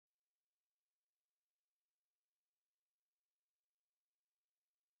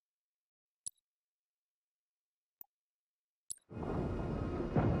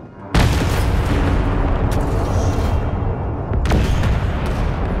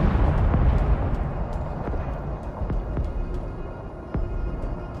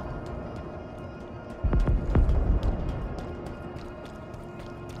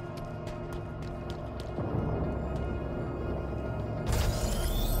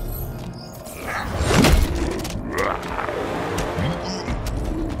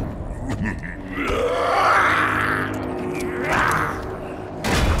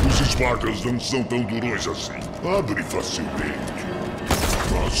escravos não são tão durões assim. Abre facilmente.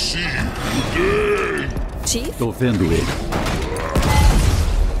 Macio, tem! Chief? Tô vendo ele.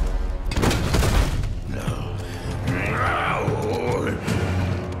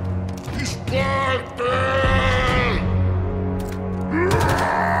 Esparta!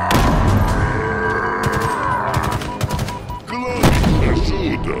 Clame por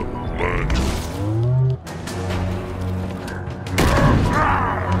ajuda, mano.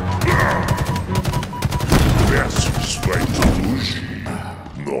 Versus vai fugir.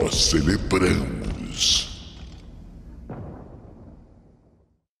 Nós celebramos.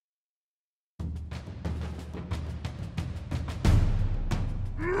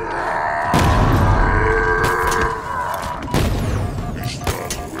 Está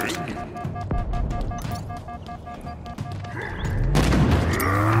doendo?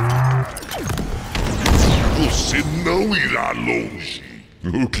 Você não irá longe.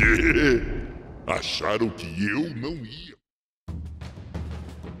 O quê? Acharam que eu não ia?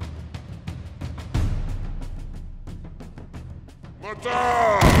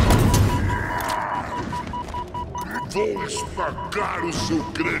 Matar! Vou esmagar o seu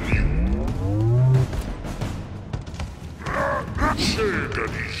crânio. Chega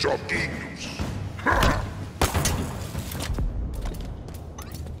de joguinhos.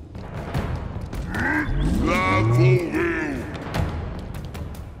 Lá vou eu.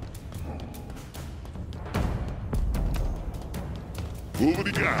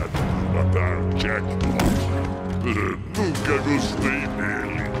 Obrigado por matar Jack. Nunca gostei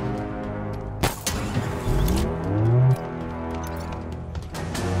dele.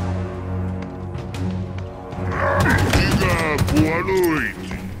 Diga boa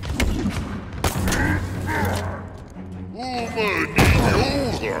noite. Uma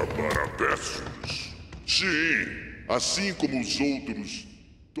honra para Bessos. Sim, assim como os outros,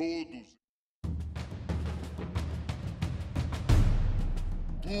 todos.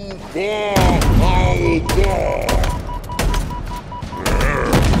 Do pó ao pó.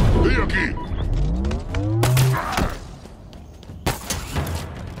 Vem aqui.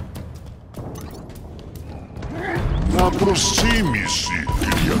 Aproxime-se,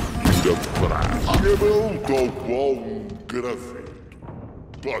 criatura frágil. Tal qual um graveto.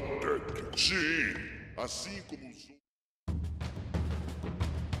 Patético. Sim, assim como os outros.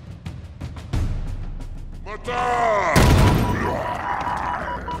 Matar!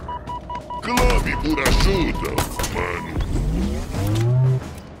 Clame por ajuda, mano.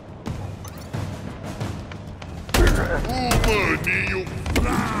 Maninho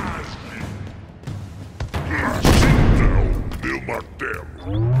frágil. Sinta o meu martelo.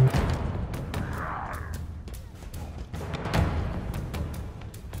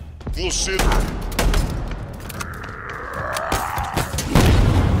 Você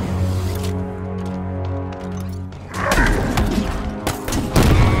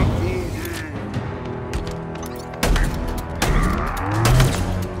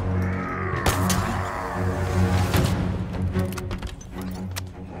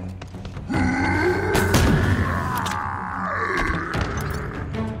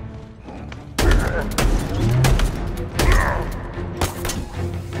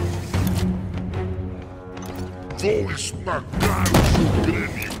vou esmagar o seu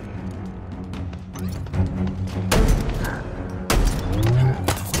crânio.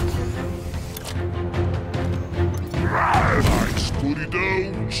 A escuridão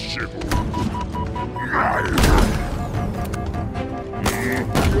chegou.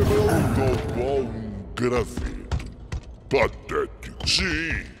 Tal qual um graveto. Patético.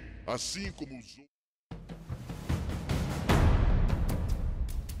 Sim, assim como os outros.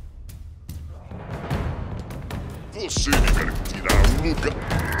 Você me garantirá um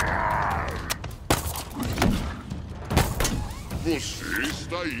lugar. Você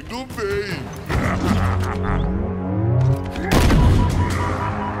está indo bem.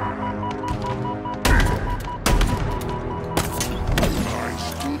 A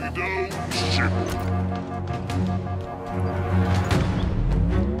escuridão chegou.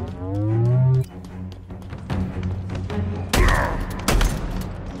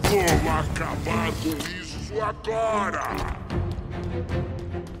 Vou acabar com isso agora!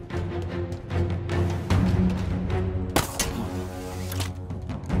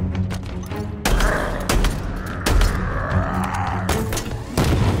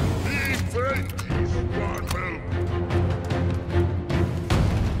 Enfrente, esquadrão!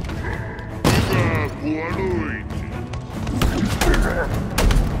 Diga boa noite!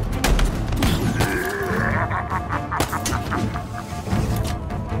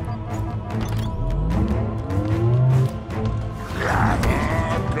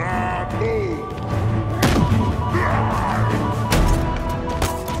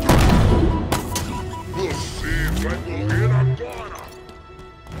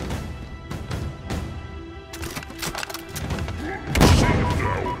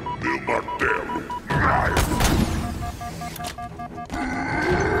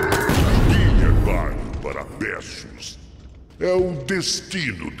 Bessos. É o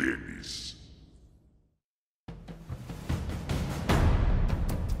destino deles.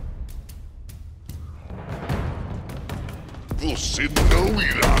 Você não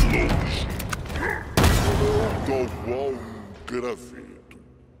irá longe. Tal qual um graveto.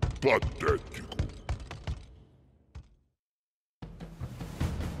 Patético.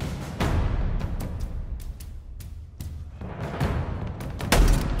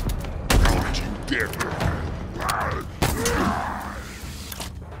 Parte terra.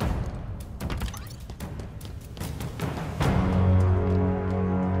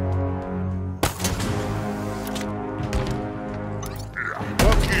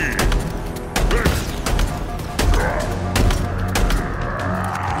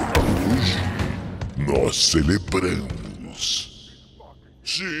 Nós celebramos.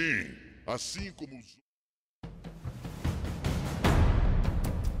 Sim, assim como os...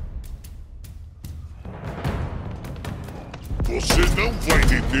 Você não vai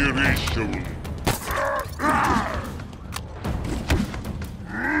deter este.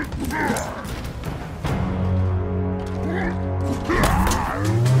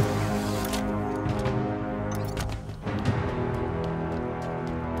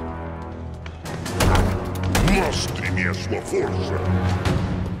 Mostre-me a sua força.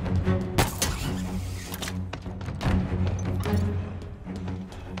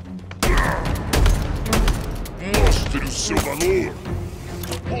 Mostre o seu valor.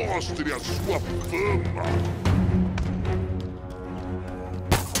 Mostre a sua fama.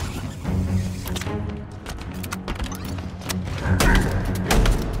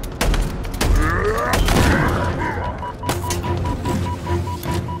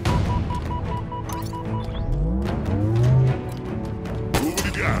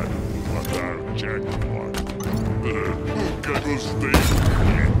 Obrigado por matar Jackpot. Nunca gostei.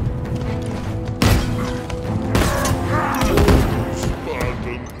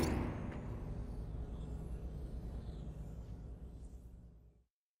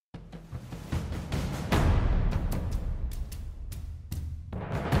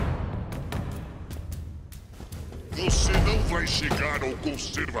 Você não vai chegar ao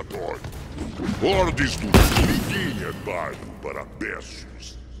Conservatório. Ordens do ninguém é dado para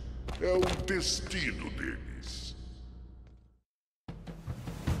Bessos. É o destino deles.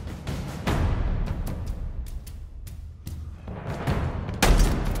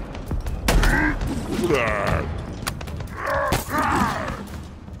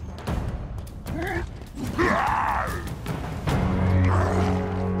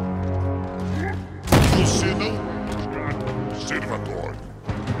 Você não vai ao Conservatório.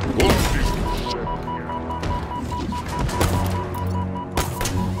 Ordens do chefe.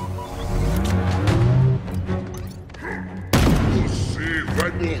 Você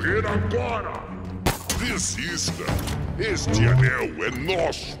vai morrer agora! Desista! Este anel é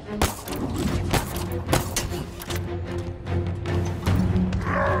nosso!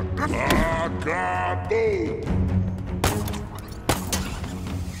 Acabou!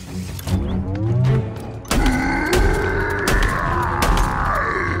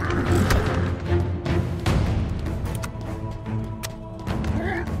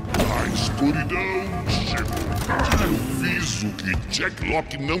 A escuridão chegou. Eu fiz o que Jack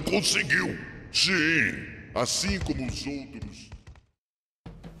Lock não conseguiu. Sim, assim como os outros.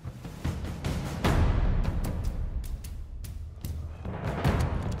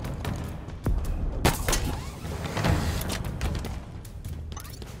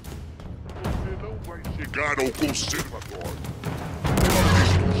 Você não vai chegar ao Conservatório.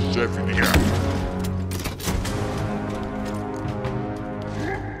 Ordens do chefe de guerra.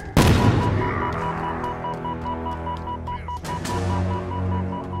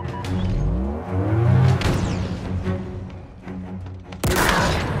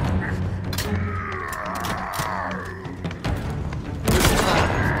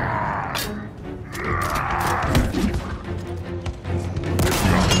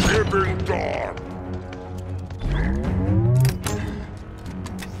 Arrebentar!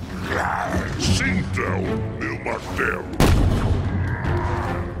 Sinta o meu martelo!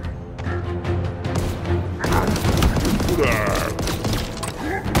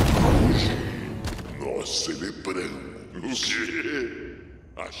 Hoje nós celebramos. O quê?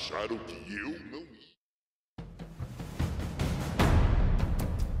 Acharam que eu não ia?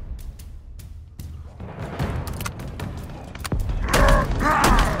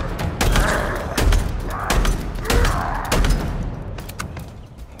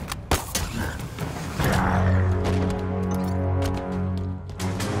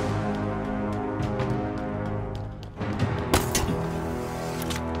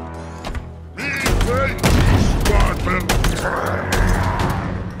 Vem!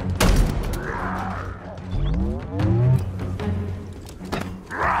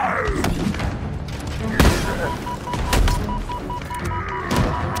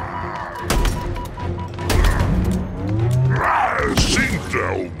 Sinta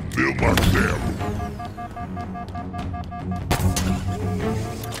o meu martelo.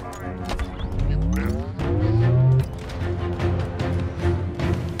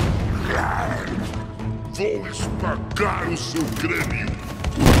 Vou esmagar o seu crânio.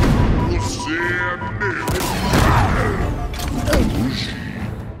 Você é meu. Hoje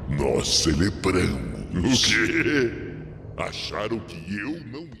nós celebramos. O quê? Acharam que eu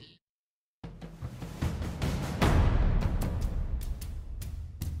não ia?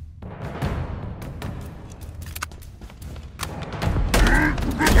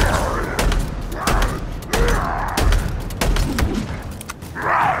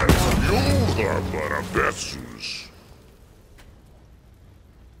 Honra para versos.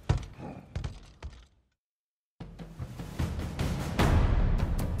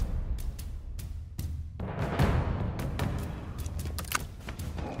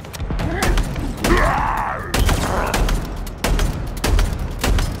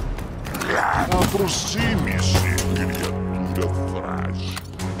 Aproxime-se, criatura frágil.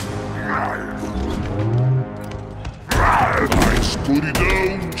 A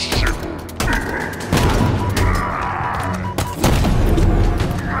escuridão chegou.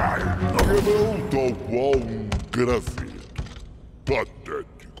 Não tal qual um graveto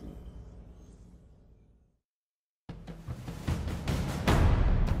patético.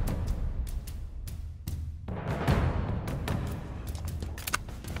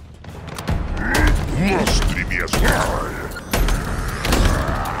 Mostre-me as mãos.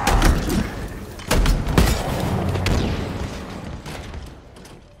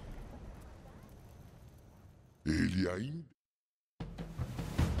 Ele ainda...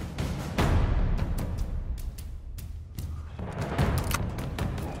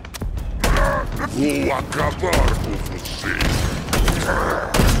 Vou acabar com você.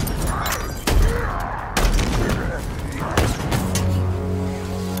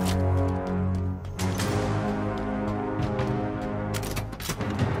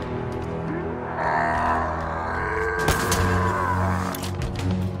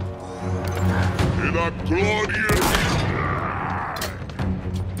 Pela glória...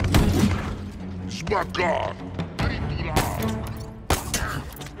 Esmagar. Triturar.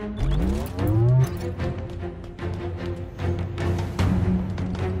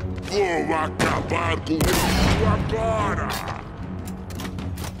 Vou acabar com isso agora!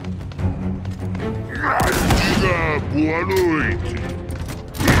 Diga boa noite!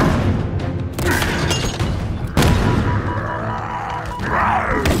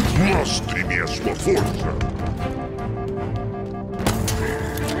 Mostre-me a sua força!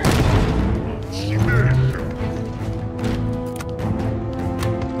 Se mexa!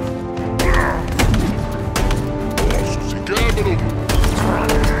 Ossos se quebram!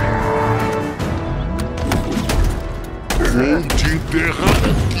 Vou te enterrar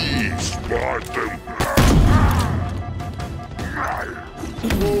aqui, Spartan!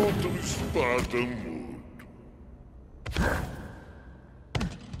 Outro Spartan morto.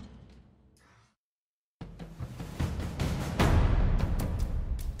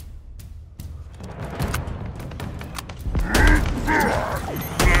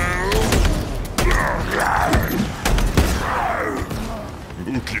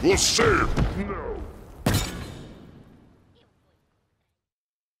 O que você... Não.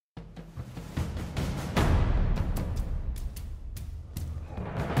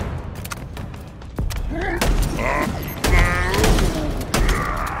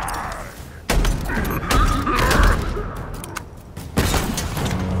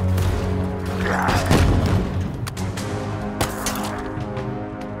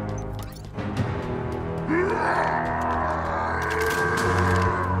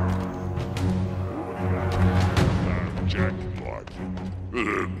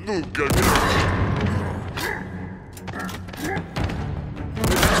 Nunca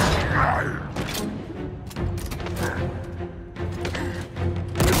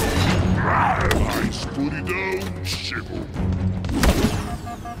a escuridão chegou.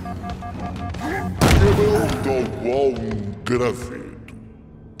 Quebrou tal qual um graveto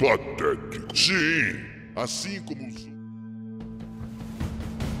patético. Sim, assim como os...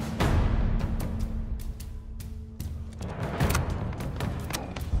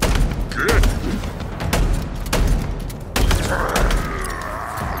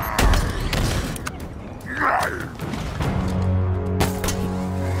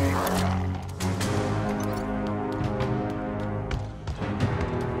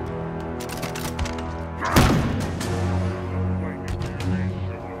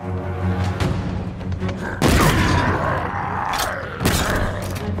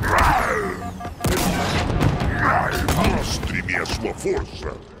 sua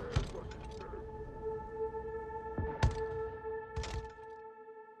força.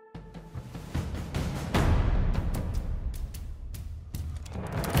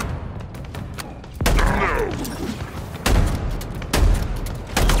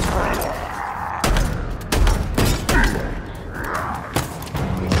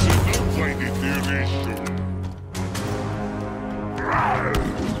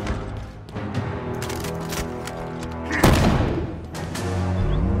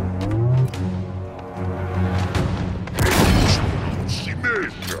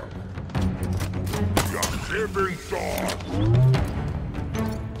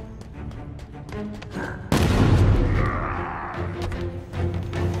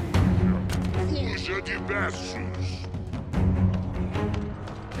 Fuja de versos.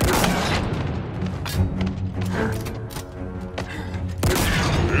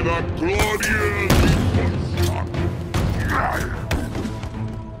 Pela glória de passar.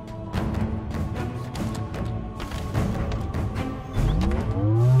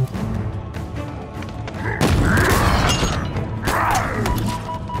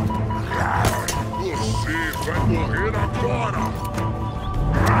 Você vai morrer agora!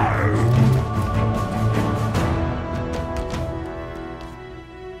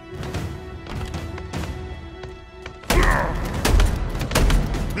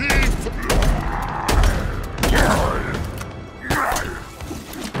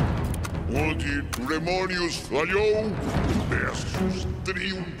 Onde Demônios falhou, Versus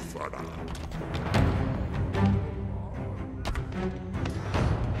triunfará.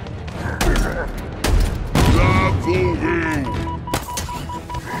 Lá vou eu!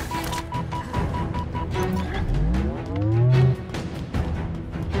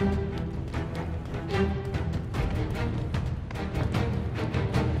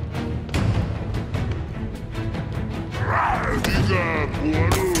 Diga boa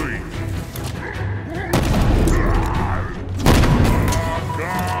noite!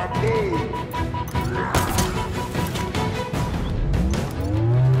 Acabou!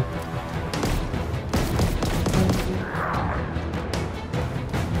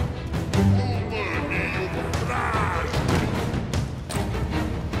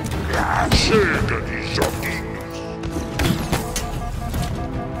 Chega de joguinhos!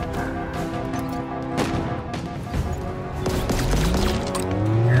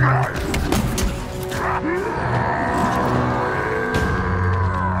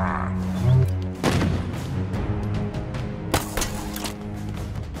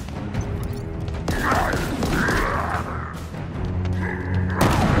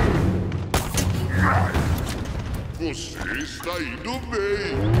 Você está indo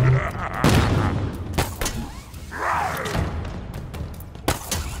bem!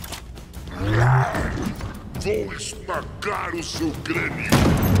 Vou esmagar o seu crânio!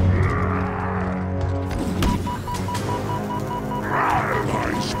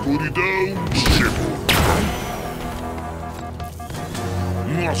 A escuridão chegou!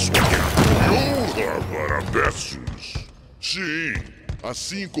 Nossa, que honra para Versus! Sim,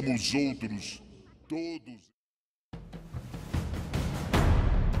 assim como os outros, todos...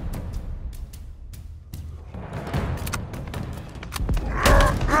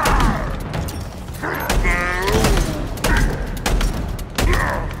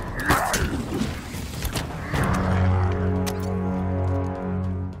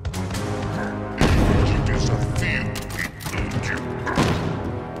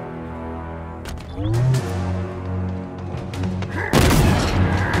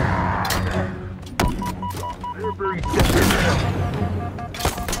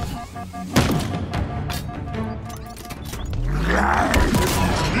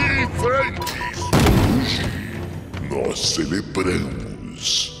 Enfrentes! Hoje nós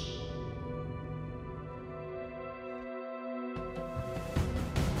celebramos.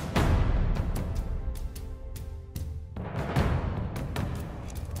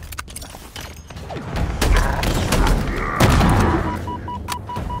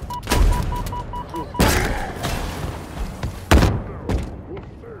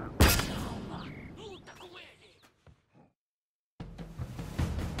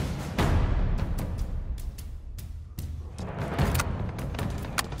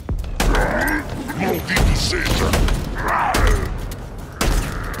 Maldito seja!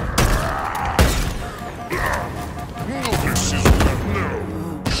 Não preciso,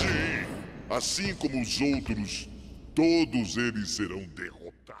 não! Sim, assim como os outros, todos eles serão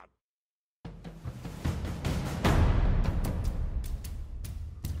derrotados.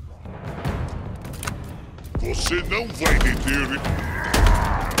 Você não vai deter...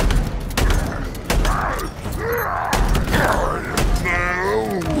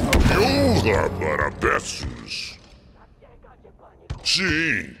 para peços.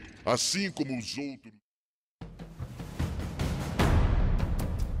 Sim, assim como os outros.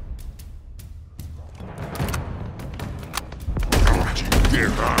 De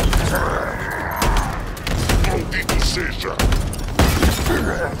guerra. Maldito seja!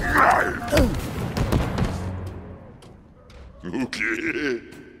 O quê?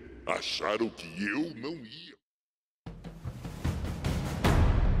 Acharam que eu não ia?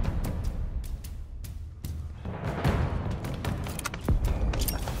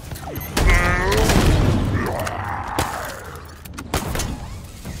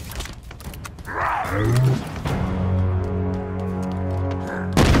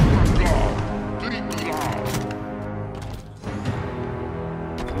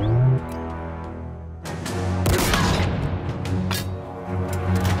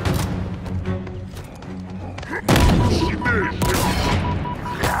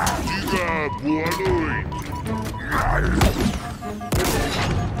 Diga boa noite.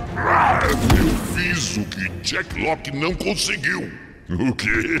 Eu fiz o que Jack Locke não conseguiu. O quê?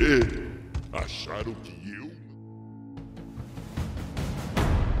 Acharam que eu...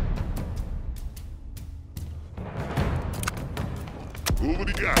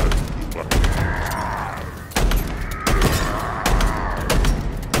 Obrigado.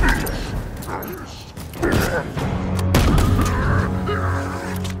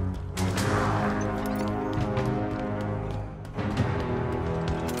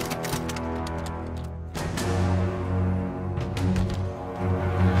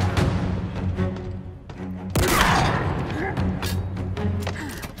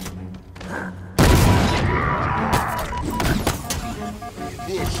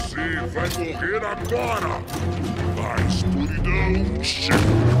 Você vai morrer agora! A escuridão chega!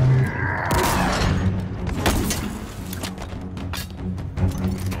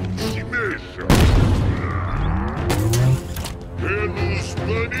 Não se mexa! Pelos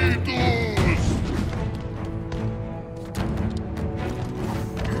banidos!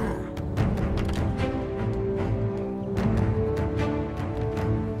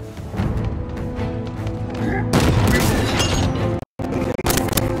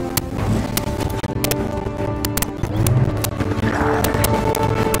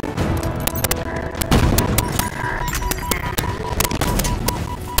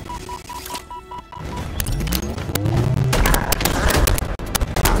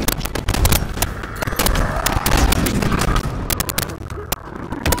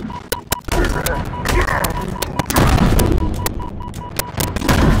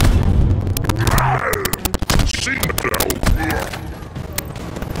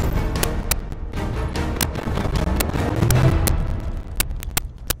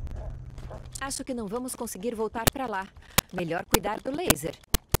 Acho que não vamos conseguir voltar para lá. Melhor cuidar do laser.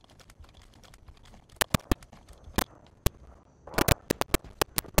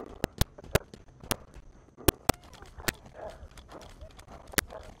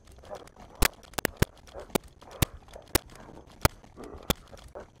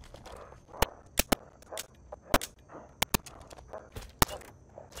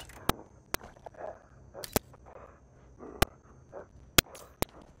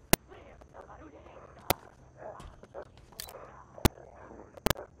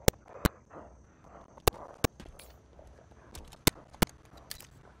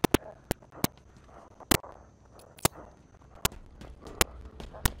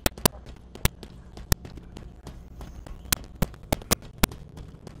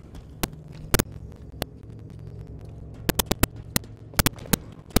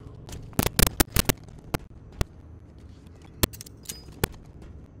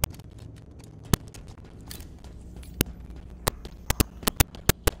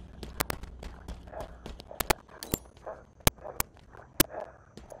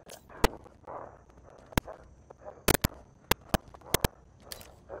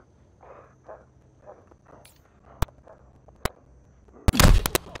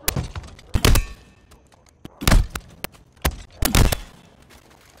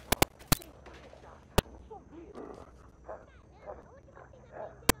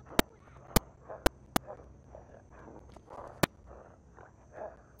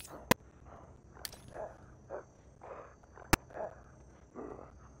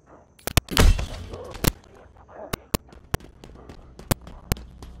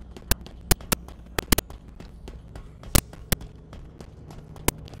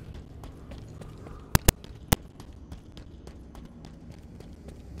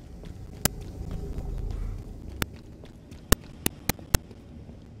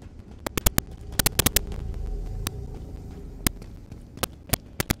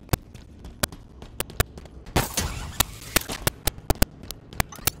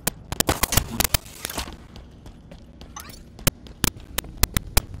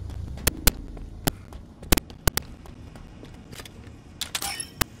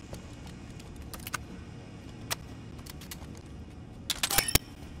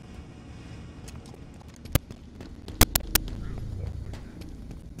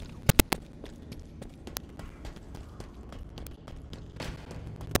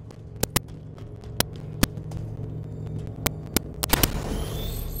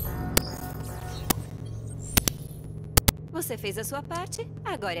 Você fez a sua parte,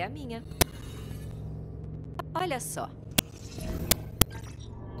 agora é a minha. Olha só.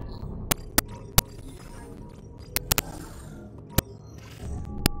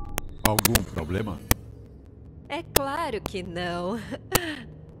 Algum problema? É claro que não.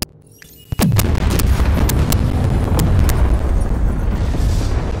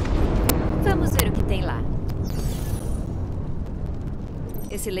 Vamos ver o que tem lá.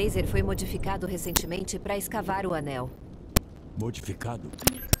 Esse laser foi modificado recentemente para escavar o anel. Modificado?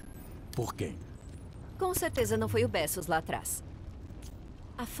 Por quem? Com certeza não foi o Bessos lá atrás.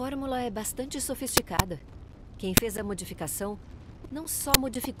 A fórmula é bastante sofisticada. Quem fez a modificação não só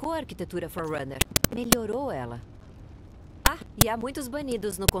modificou a arquitetura Forerunner, melhorou ela. Ah, e há muitos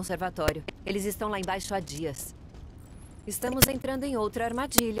banidos no Conservatório. Eles estão lá embaixo há dias. Estamos entrando em outra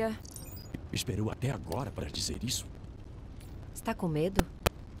armadilha. Esperou até agora para dizer isso? Está com medo?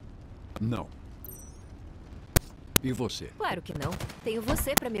 Não. E você? Claro que não. Tenho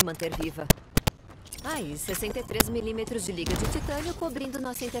você para me manter viva. Ah, e 63 milímetros de liga de titânio cobrindo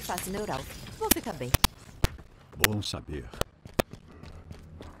nossa interface neural. Vou ficar bem. Bom saber.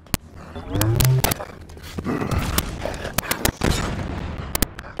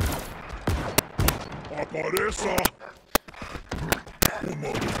 Apareça! O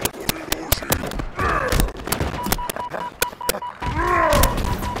mano tá correndo hoje.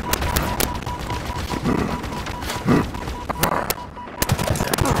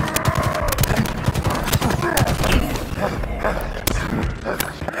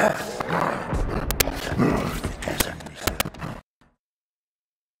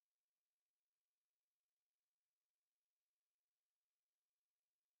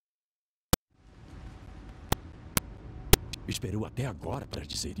 Esperou até agora para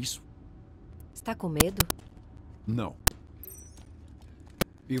dizer isso? Está com medo? Não.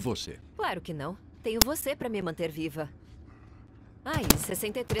 E você? Claro que não. Tenho você para me manter viva. Ah, e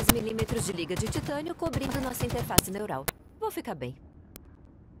 63 milímetros de liga de titânio cobrindo nossa interface neural. Vou ficar bem.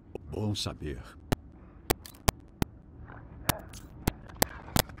 Bom saber.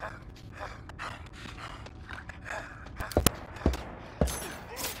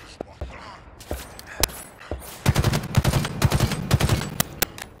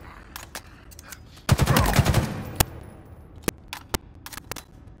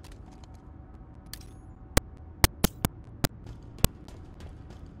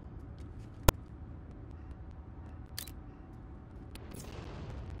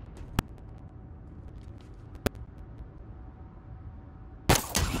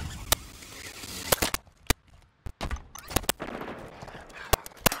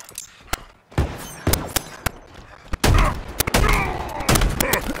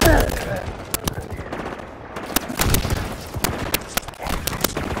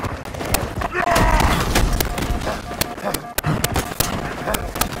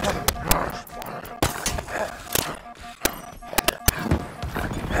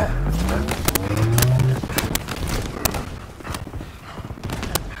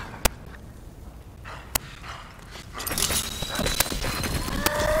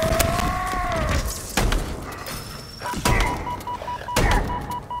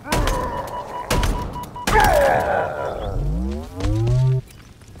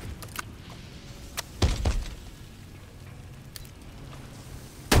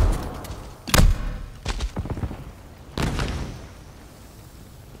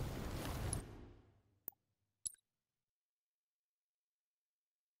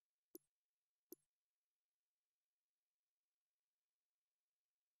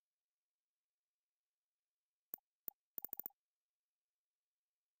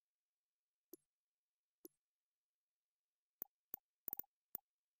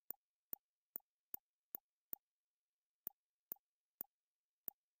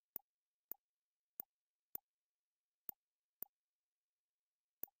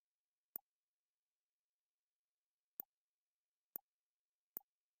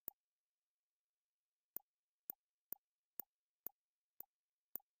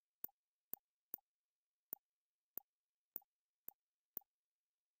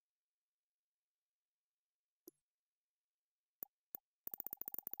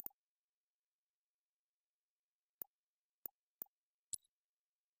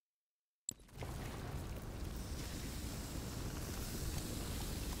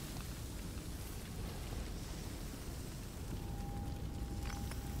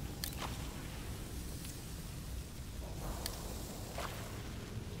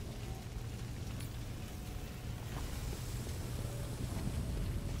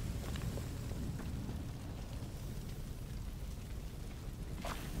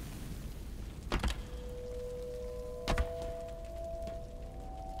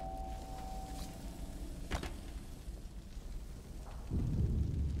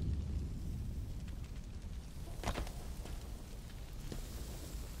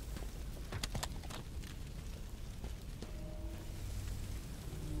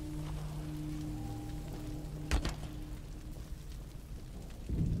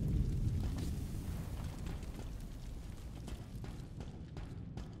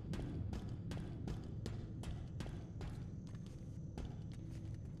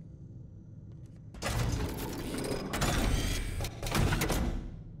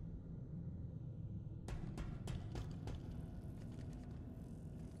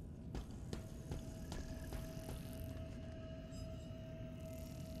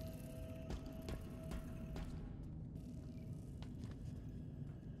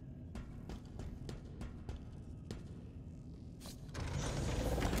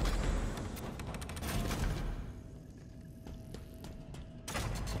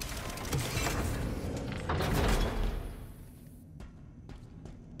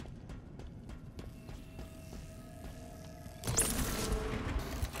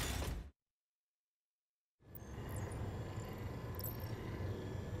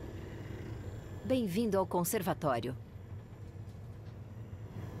 Bem-vindo ao Conservatório.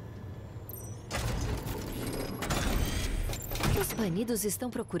 O que os banidos estão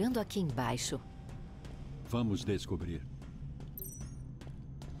procurando aqui embaixo? Vamos descobrir.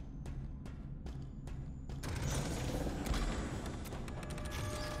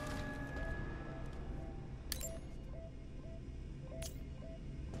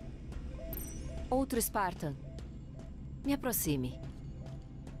 Outro Spartan. Me aproxime.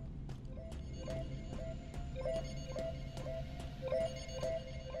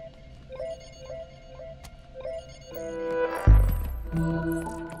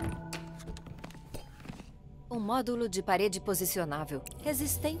 Um módulo de parede posicionável.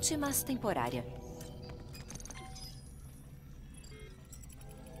 Resistente, mas temporária.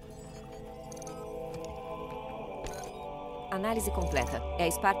 Análise completa. É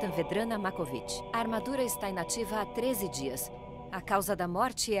a Spartan Vedrana Makovic. A armadura está inativa há 13 dias. A causa da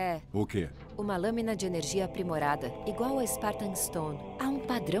morte é... O quê? Uma lâmina de energia aprimorada, igual a Spartan Stone. Há um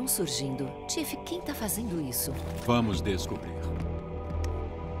padrão surgindo. Chief, quem tá fazendo isso? Vamos descobrir.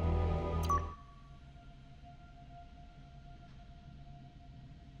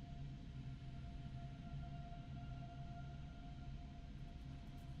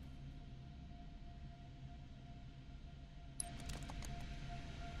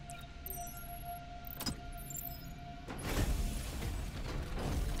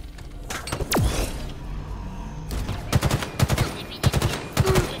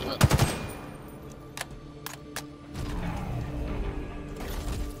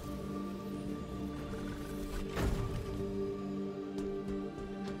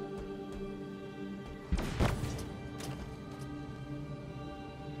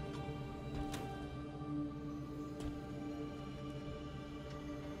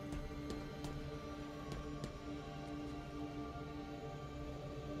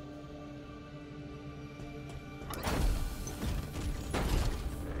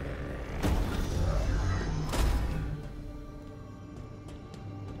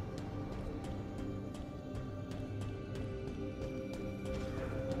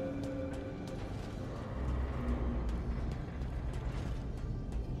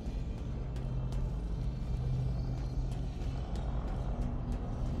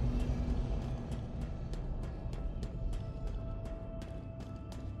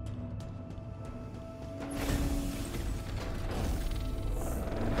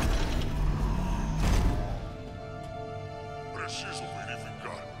 Preciso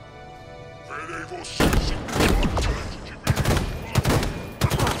verificar. Verei você se importante de mim.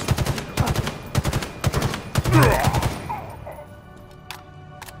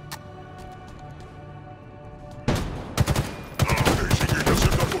 Deixe que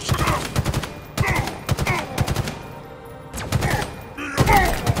acertar você não.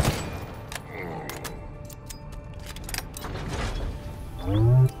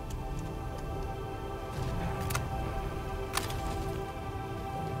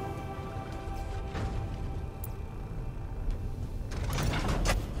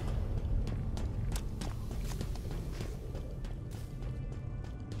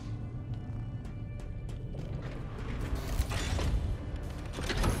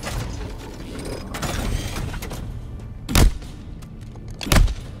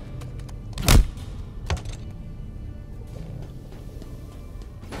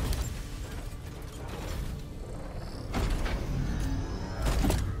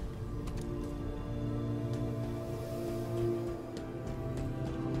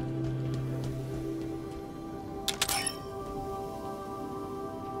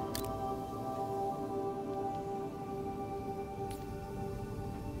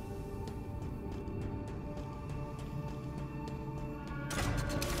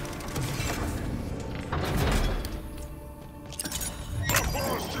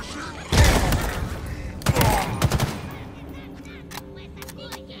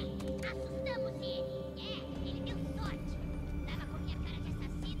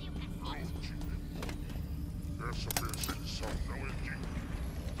 Essa perseguição não é digna.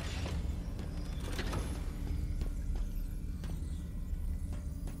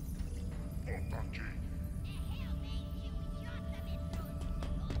 Volta aqui.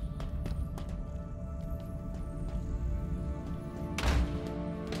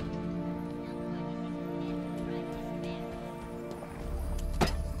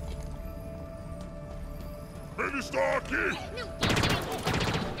 Ele está aqui!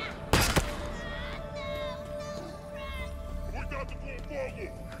 Cuidado com o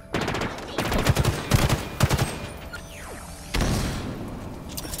fogo!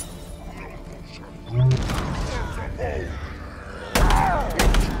 Não vou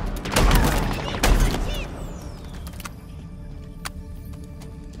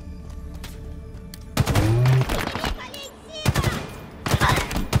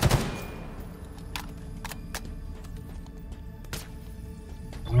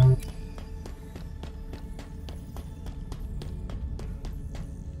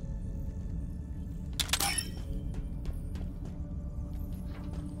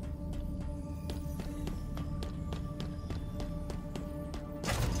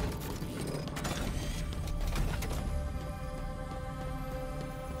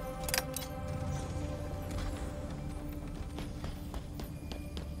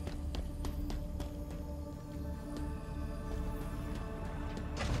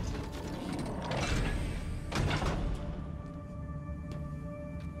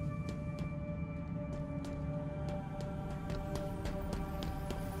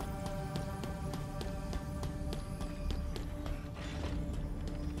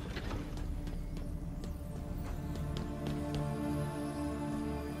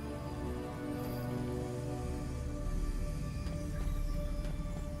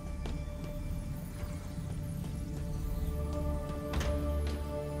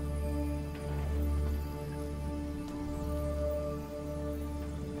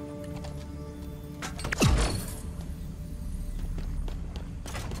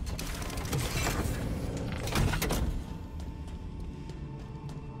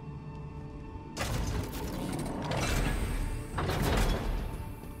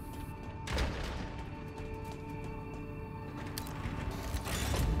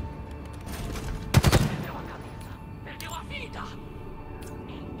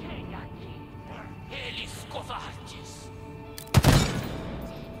covardes!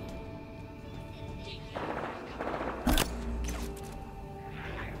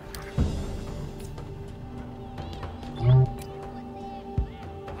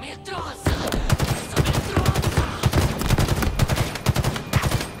 Medrosa! Essa medrosa!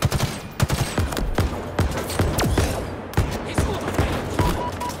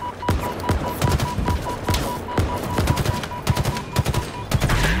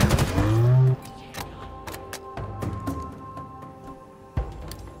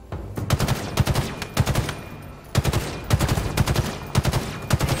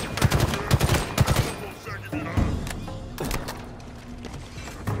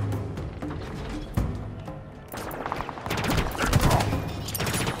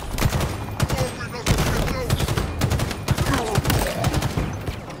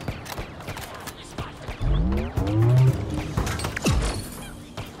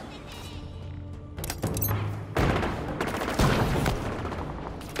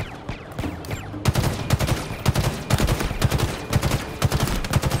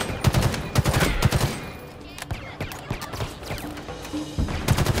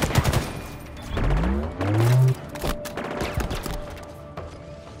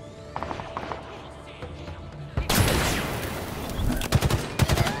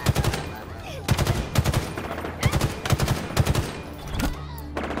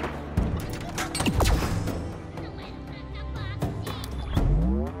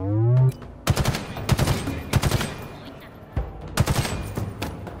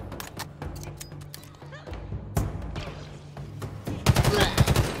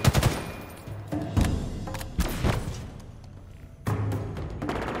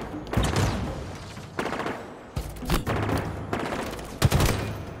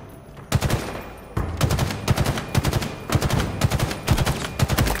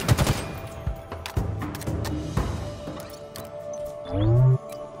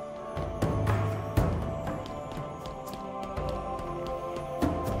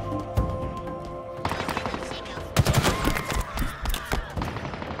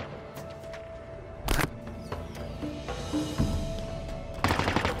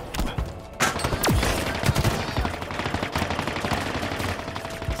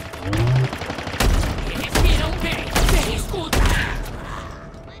 Escuta,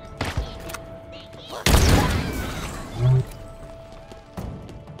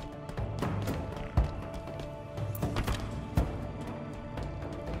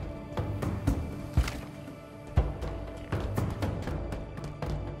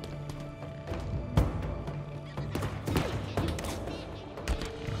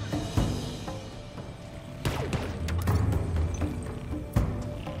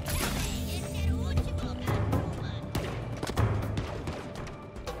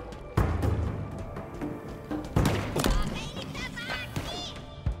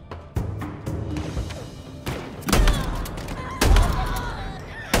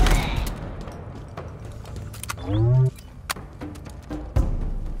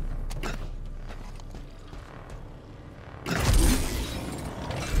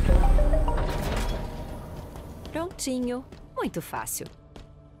 Prontinho. Muito fácil.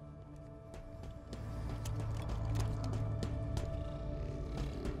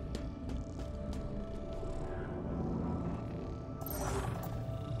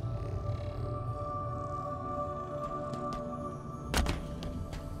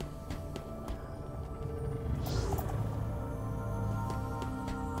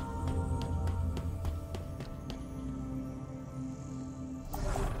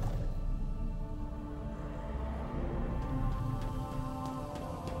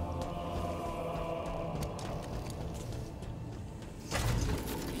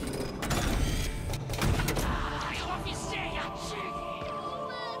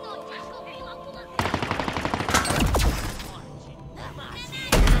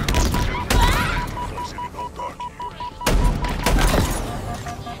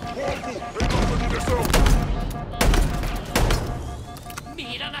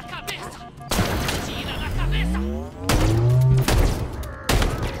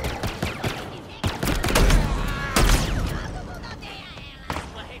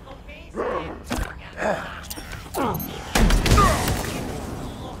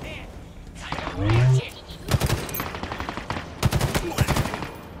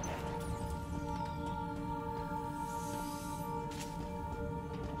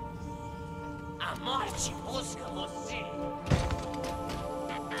 A morte busca você.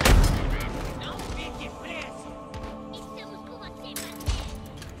 Não fique preso. Estamos com você,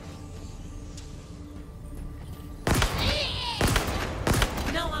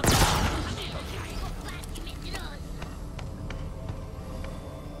 não abandone.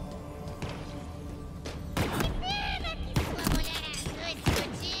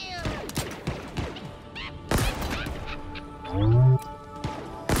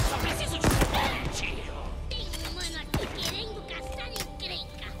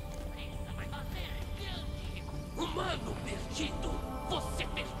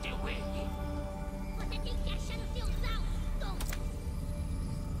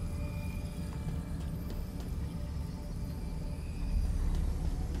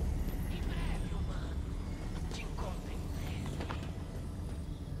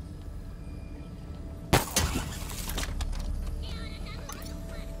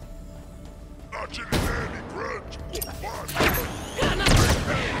 Atire nele, grande covarde!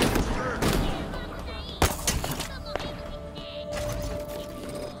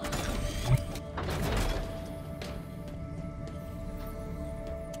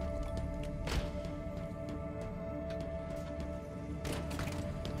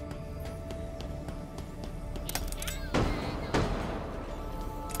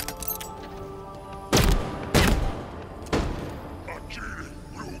 Atirem,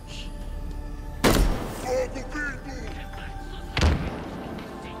 Brooks! Fogo vindo!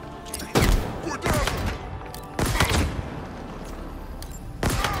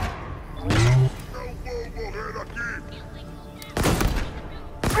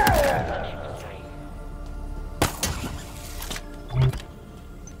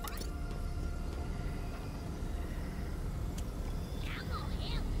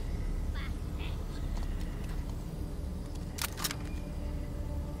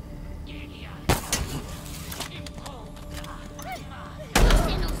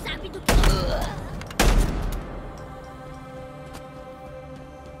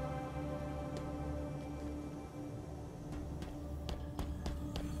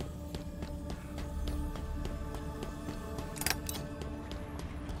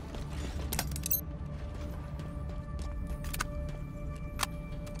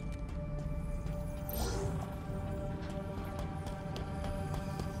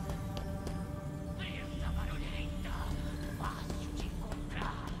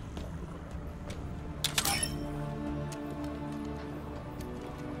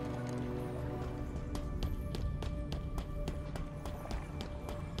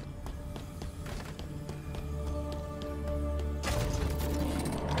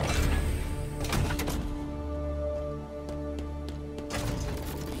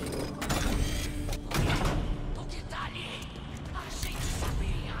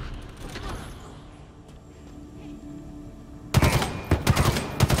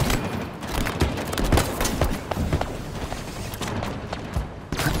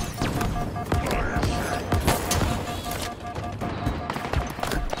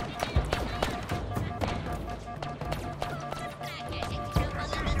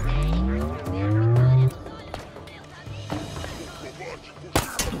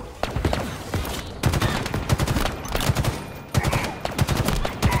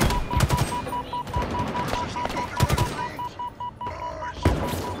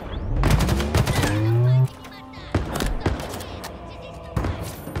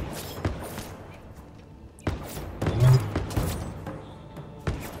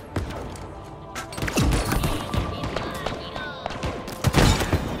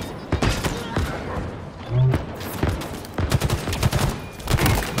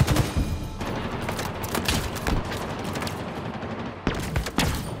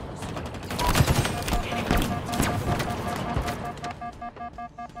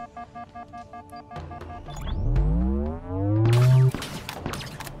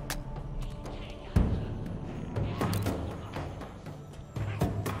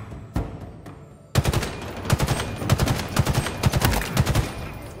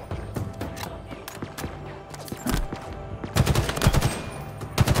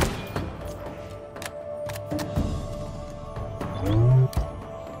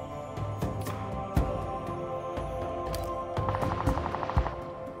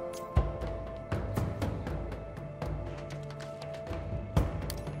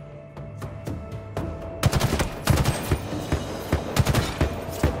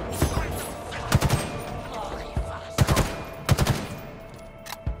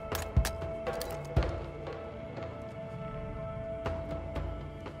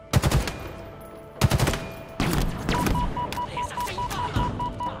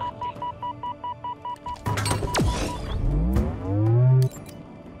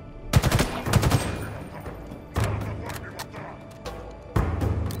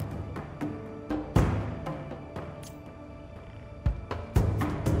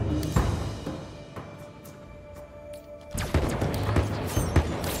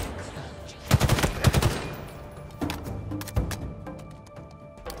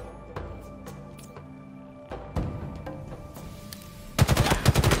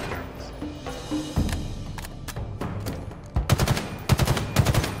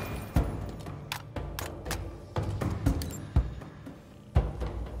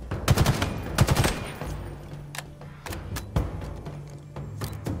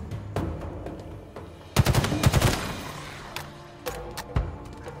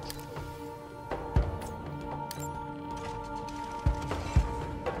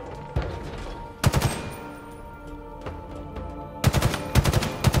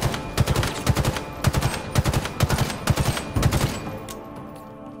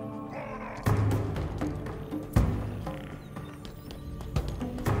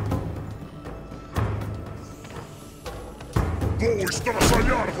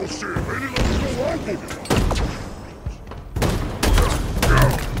 você! Ele lançou algo!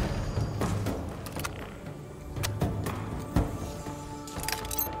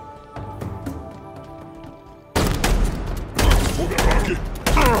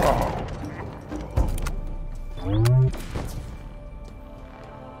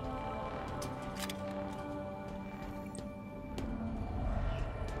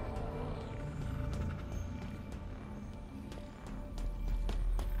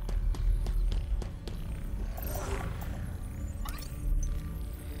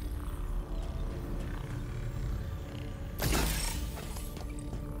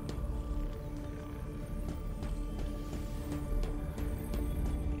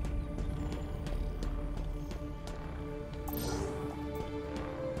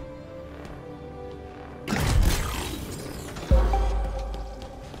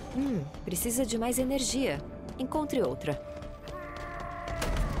 Precisa de mais energia. Encontre outra.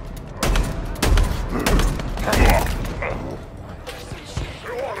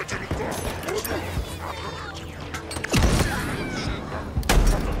 É hora de lutar!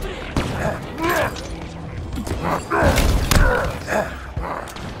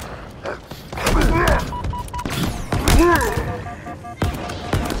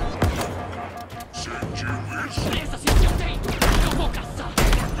 Sentiu isso? Essa sim que eu tenho! Eu vou caçar!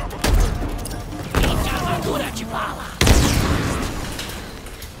 Mente a armadura de bala!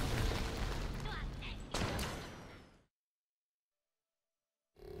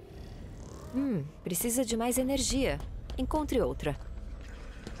 Precisa de mais energia. Encontre outra.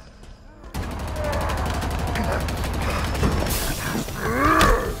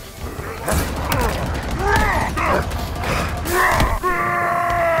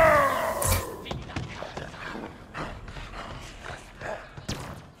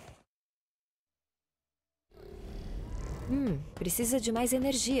 Precisa de mais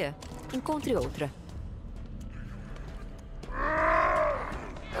energia. Encontre outra.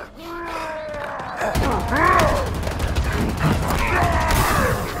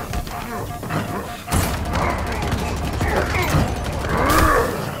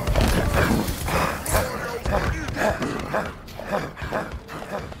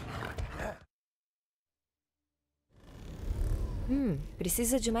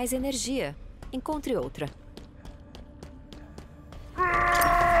 Precisa de mais energia. Encontre outra.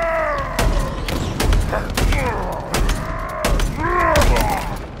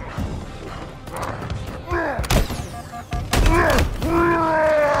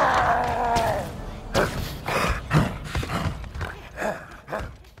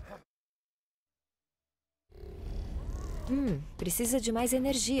 Precisa de mais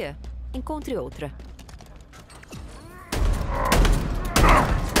energia. Encontre outra.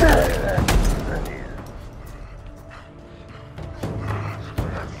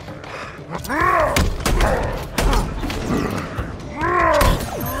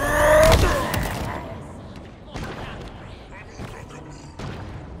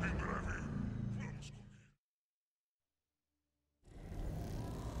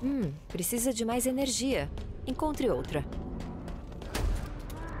 Precisa de mais energia. Encontre outra.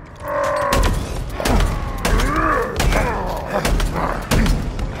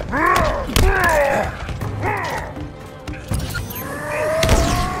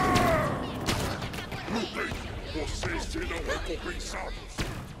 Vocês serão recompensados!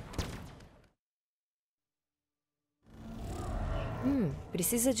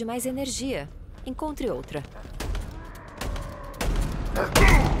 Precisa de mais energia. Encontre outra.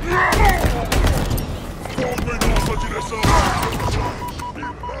 Volta em nossa direção! E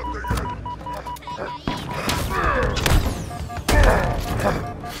matem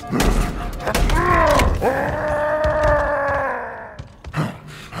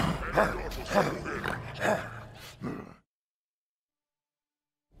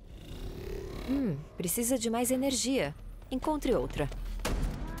Precisa de mais energia. Encontre outra.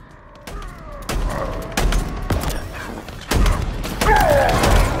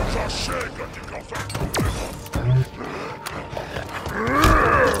 Já chega de causar problemas!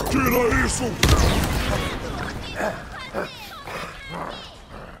 Tira isso!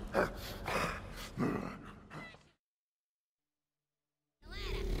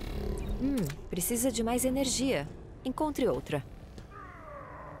 Precisa de mais energia. Encontre outra.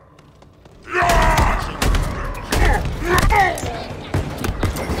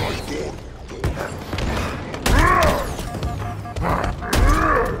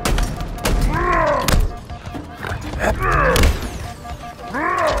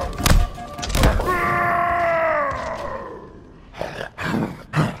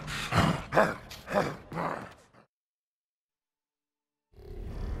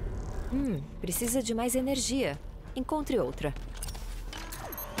 Precisa de mais energia. Encontre outra.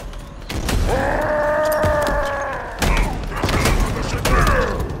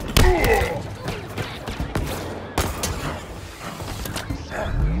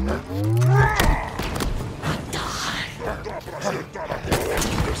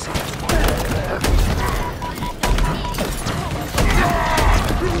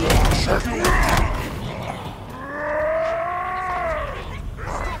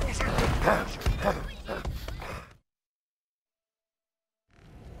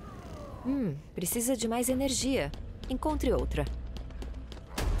 Precisa de mais energia. Encontre outra.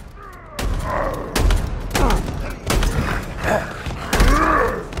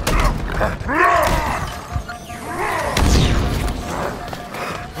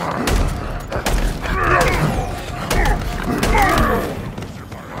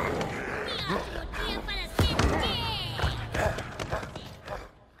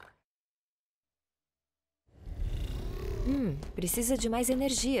 Precisa de mais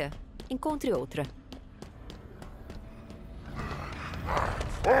energia. Encontre outra.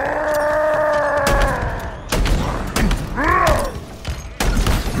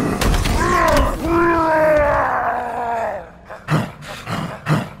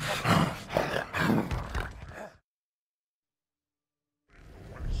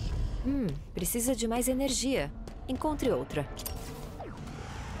 Precisa de mais energia. Encontre outra.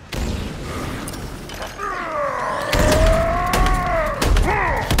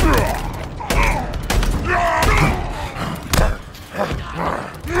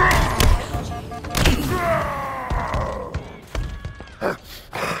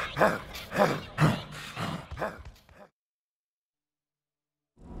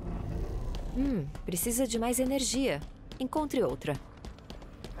 Precisa de mais energia. Encontre outra.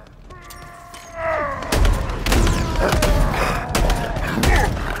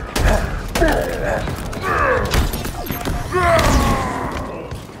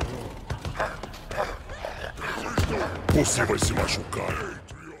 Você vai se machucar.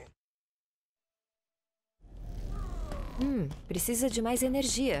 Precisa de mais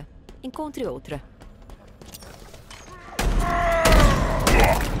energia. Encontre outra.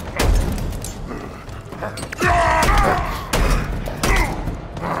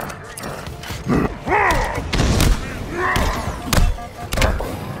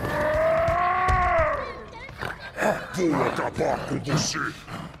 Vou acabar com você.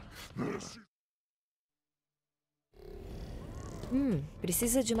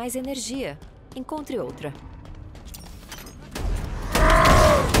 Precisa de mais energia. Encontre outra.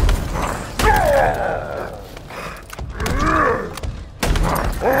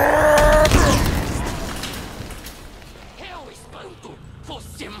 Eu espanto,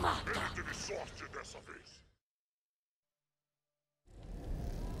 você mata. Teve sorte dessa vez.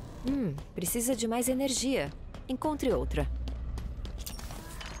 Precisa de mais energia. Encontre outra.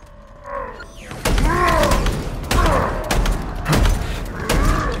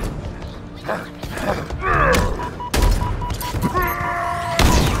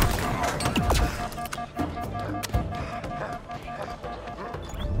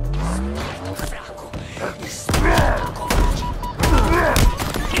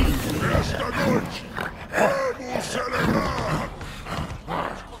 Esta noite, vamos celebrar.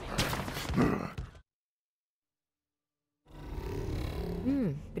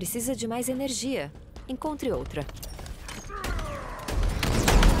 Precisa de mais energia. Encontre outra.